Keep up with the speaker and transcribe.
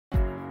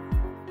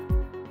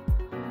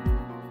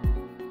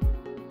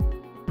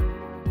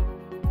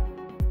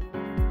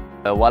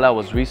While I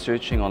was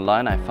researching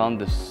online, I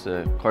found this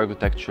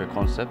cargotecture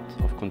concept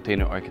of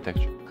container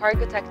architecture.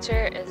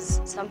 Cargotecture is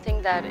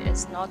something that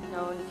is not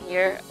known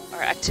here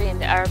or actually in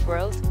the Arab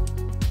world.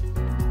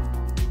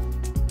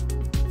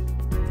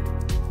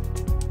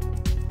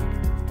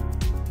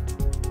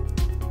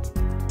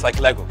 It's like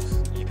Legos.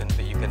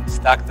 You can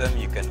stack them,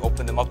 you can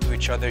open them up to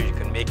each other, you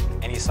can make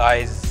any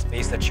size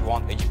space that you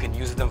want. You can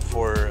use them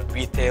for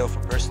retail,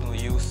 for personal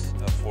use,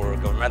 for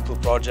governmental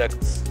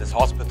projects, there's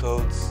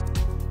hospitals.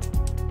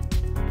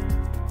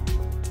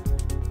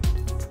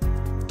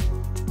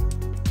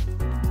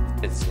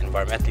 It's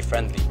environmentally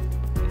friendly,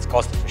 it's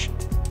cost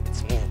efficient,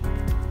 it's movable,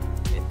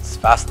 it's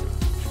faster,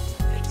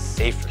 it's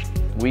safer.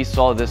 We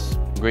saw this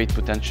great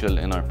potential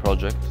in our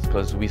project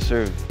because we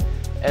serve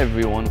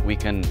everyone. We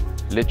can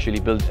literally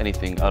build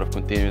anything out of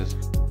containers.